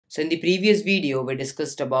So in the previous video, we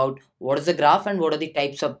discussed about what is the graph and what are the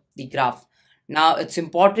types of the graph. Now it's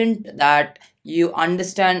important that you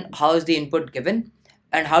understand how is the input given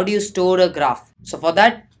and how do you store a graph. So for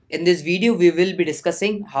that, in this video, we will be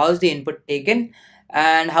discussing how is the input taken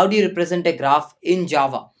and how do you represent a graph in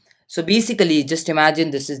Java. So basically, just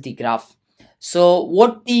imagine this is the graph. So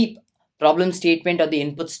what the problem statement or the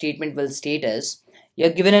input statement will state is, you're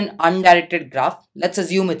given an undirected graph. Let's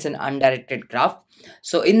assume it's an undirected graph.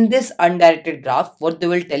 So in this undirected graph, what they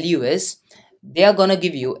will tell you is they are gonna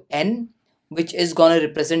give you n, which is gonna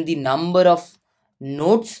represent the number of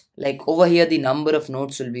nodes. Like over here, the number of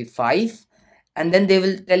nodes will be 5, and then they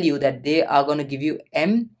will tell you that they are gonna give you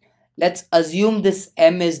m. Let's assume this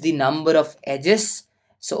m is the number of edges.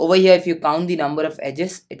 So over here, if you count the number of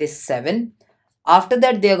edges, it is 7. After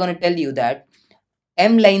that, they are gonna tell you that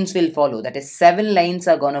m lines will follow, that is 7 lines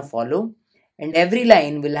are gonna follow, and every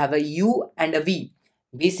line will have a u and a v.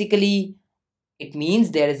 Basically it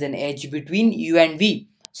means there is an edge between u and v.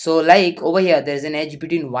 So like over here there is an edge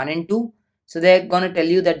between 1 and 2, so they're gonna tell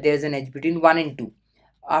you that there is an edge between 1 and 2.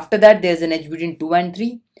 After that there is an edge between 2 and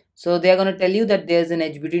 3, so they're gonna tell you that there is an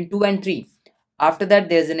edge between 2 and 3. After that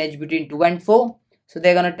there is an edge between 2 and 4, so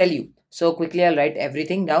they're gonna tell you. So quickly I'll write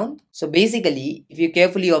everything down. So basically if you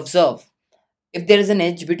carefully observe, if there is an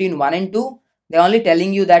edge between 1 and 2, they're only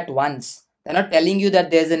telling you that once. They're not telling you that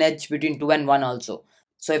there's an edge between 2 and 1 also.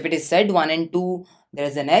 So if it is said 1 and 2, there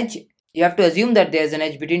is an edge, you have to assume that there is an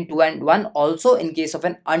edge between 2 and 1 also in case of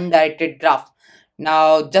an undirected graph.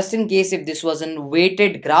 Now, just in case if this was a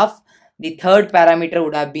weighted graph, the third parameter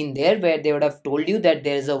would have been there where they would have told you that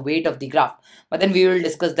there is a weight of the graph. But then we will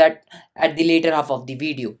discuss that at the later half of the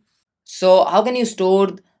video. So how can you store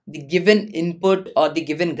the given input or the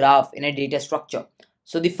given graph in a data structure?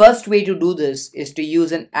 So the first way to do this is to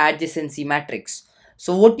use an adjacency matrix.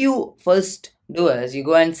 So what you first do is you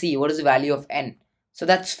go and see what is the value of n. So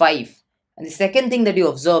that's 5. And the second thing that you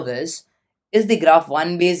observe is the graph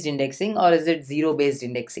 1 based indexing or is it 0 based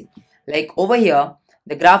indexing? Like over here,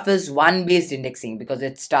 the graph is 1 based indexing because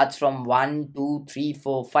it starts from 1, 2, 3,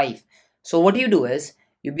 4, 5. So what you do is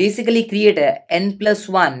you basically create a n plus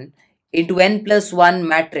 1 into n plus 1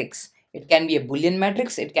 matrix. It can be a Boolean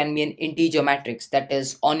matrix, it can be an integer matrix, that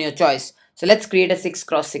is on your choice. So let's create a 6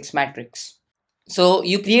 cross 6 matrix. So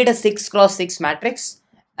you create a 6 cross 6 matrix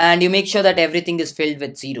and you make sure that everything is filled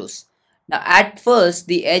with zeros. Now at first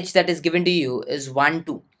the edge that is given to you is 1,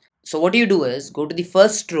 2. So what you do is go to the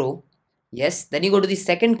first row, yes, then you go to the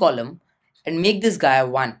second column and make this guy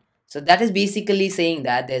 1. So that is basically saying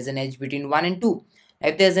that there's an edge between 1 and 2.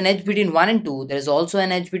 If there's an edge between 1 and 2, there is also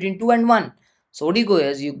an edge between 2 and 1. So what you go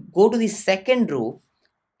is you go to the second row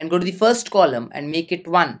and go to the first column and make it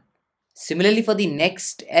 1. Similarly for the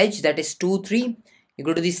next edge, that is 2, 3, you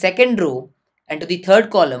go to the second row and to the third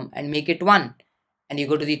column and make it 1. And you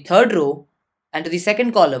go to the third row and to the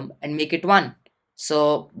second column and make it 1.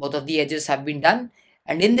 So both of the edges have been done.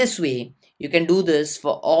 And in this way, you can do this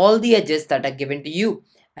for all the edges that are given to you.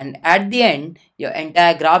 And at the end, your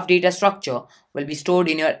entire graph data structure will be stored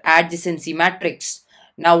in your adjacency matrix.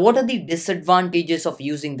 Now, what are the disadvantages of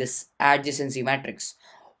using this adjacency matrix?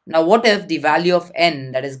 Now, what if the value of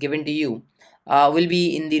n that is given to you will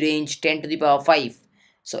be in the range 10 to the power 5?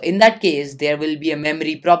 So in that case, there will be a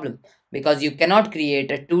memory problem because you cannot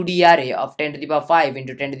create a 2D array of 10 to the power 5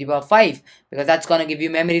 into 10 to the power 5 because that's going to give you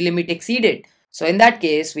memory limit exceeded. So in that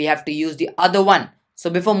case, we have to use the other one. So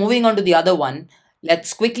before moving on to the other one,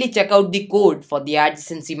 let's quickly check out the code for the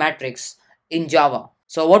adjacency matrix in Java.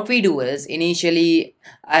 So what we do is initially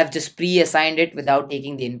I have just pre-assigned it without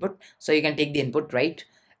taking the input. So you can take the input, right?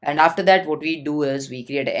 And after that, what we do is we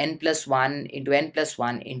create an n plus 1 into n plus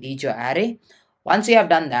 1 integer array. Once we have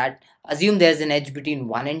done that, assume there's an edge between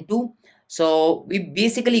 1 and 2. So we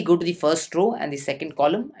basically go to the first row and the second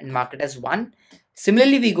column and mark it as 1.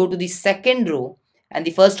 Similarly, we go to the second row and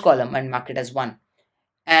the first column and mark it as 1.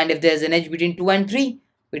 And if there's an edge between 2 and 3,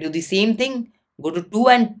 we do the same thing. Go to 2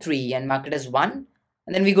 and 3 and mark it as 1.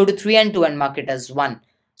 And then we go to 3 and 2 and mark it as 1.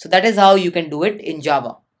 So that is how you can do it in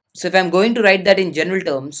Java. So if I'm going to write that in general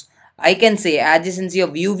terms, I can say adjacency of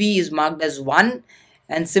UV is marked as 1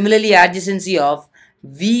 and similarly adjacency of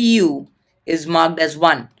VU is marked as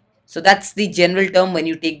 1. So that's the general term when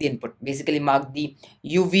you take the input. Basically mark the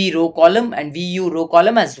UV row column and VU row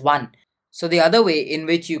column as 1. So the other way in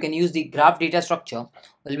which you can use the graph data structure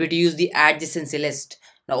will be to use the adjacency list.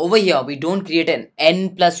 Now over here, we don't create an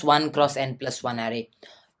n plus 1 cross n plus 1 array.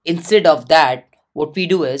 Instead of that, what we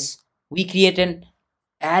do is we create an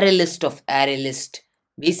array list of array list.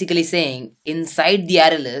 Basically saying inside the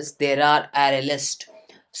array list, there are array list.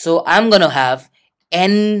 So I'm going to have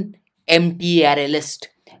n empty array list.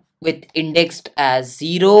 with indexed as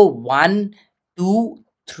 0, 1, 2,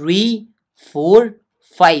 3, 4,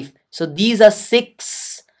 5. So these are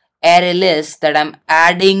 6 array lists that I'm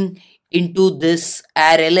adding into this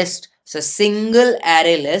array list. So single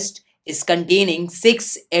array list is containing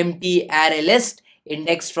 6 empty array lists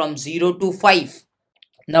indexed from 0 to 5.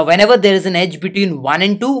 Now whenever there is an edge between 1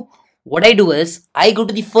 and 2, what I do is I go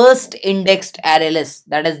to the first indexed array list,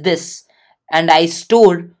 that is this, and I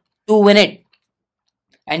store 2 in it.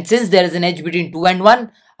 And since there is an edge between 2 and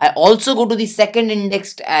 1, I also go to the second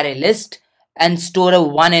indexed array list and store a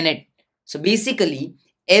 1 in it. So basically,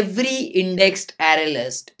 every indexed array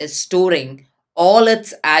list is storing all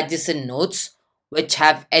its adjacent nodes which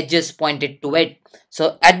have edges pointed to it.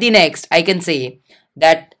 So at the next, I can say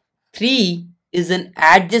that 3 is an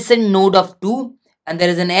adjacent node of 2 and there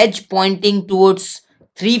is an edge pointing towards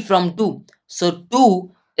 3 from 2. So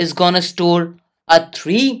 2 is gonna store a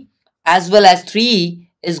 3 as well as 3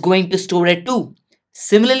 is going to store a 2.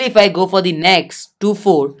 Similarly, if I go for the next 2,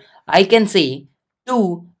 4, I can say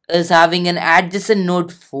 2 is having an adjacent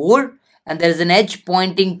node 4 and there is an edge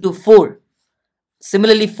pointing to 4.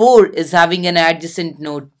 Similarly, 4 is having an adjacent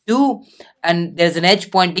node 2 and there's an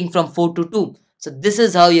edge pointing from 4 to 2. So this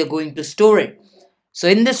is how you're going to store it. So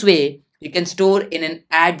in this way, you can store in an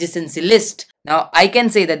adjacency list. Now I can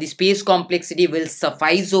say that the space complexity will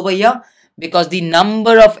suffice over here because the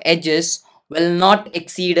number of edges will not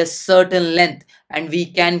exceed a certain length and we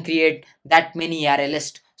can create that many array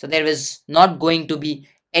list. So there is not going to be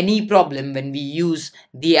any problem when we use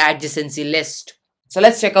the adjacency list. So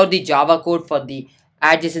let's check out the Java code for the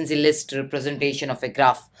adjacency list representation of a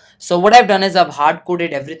graph. So what I've done is I've hard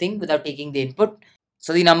coded everything without taking the input.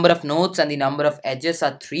 So the number of nodes and the number of edges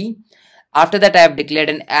are 3. After that, I have declared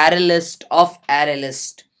an array list of array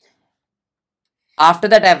list. After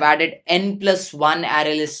that, I've added n plus 1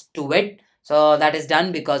 array list to it. So that is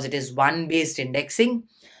done because it is 1 based indexing.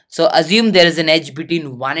 So assume there is an edge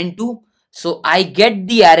between 1 and 2. So I get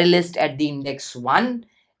the array list at the index 1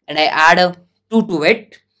 and I add a 2 to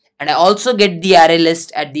it. And I also get the array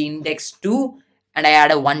list at the index 2 and I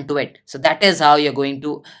add a 1 to it. So that is how you're going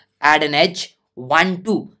to add an edge 1,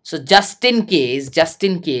 2. So just in case,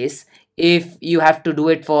 if you have to do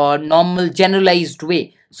it for normal generalized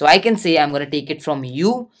way. So I can say I'm going to take it from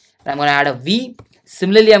U and I'm going to add a V.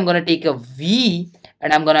 Similarly, I'm going to take a V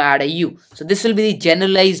and I'm going to add a U. So this will be the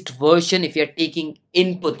generalized version if you're taking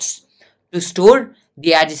inputs to store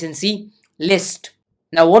the adjacency list.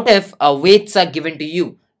 Now what if weights are given to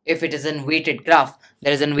you? If it is a weighted graph,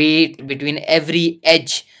 there is a weight between every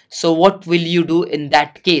edge. So what will you do in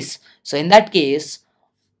that case? So in that case,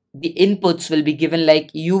 the inputs will be given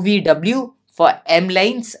like UVW for M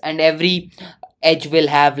lines and every edge will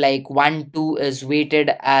have like 1, 2 is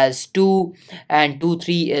weighted as 2 and 2,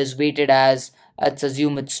 3 is weighted as, let's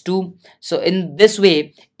assume it's 2. So in this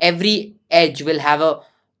way, every edge will have a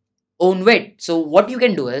own weight. So what you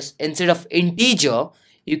can do is instead of integer,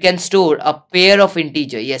 you can store a pair of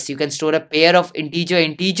integer. Yes, you can store a pair of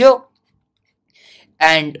integer.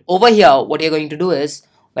 And over here, what you're going to do is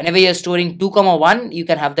whenever you're storing 2, 1, you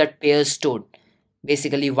can have that pair stored.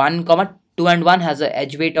 Basically 1, 2 and 1 has an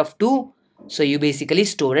edge weight of 2. So you basically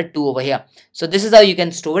store it 2 over here. So this is how you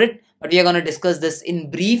can store it. But we are going to discuss this in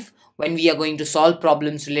brief when we are going to solve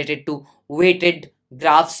problems related to weighted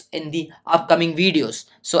graphs in the upcoming videos.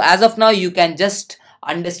 So as of now, you can just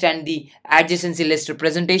understand the adjacency list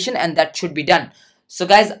representation and that should be done. So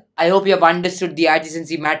guys, I hope you have understood the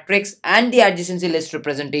adjacency matrix and the adjacency list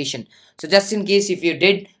representation. So just in case if you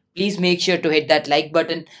did, please make sure to hit that like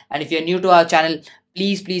button. And if you're new to our channel,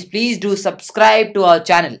 please do subscribe to our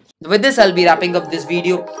channel. With this, I'll be wrapping up this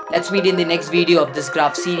video. Let's meet in the next video of this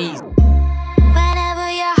graph series.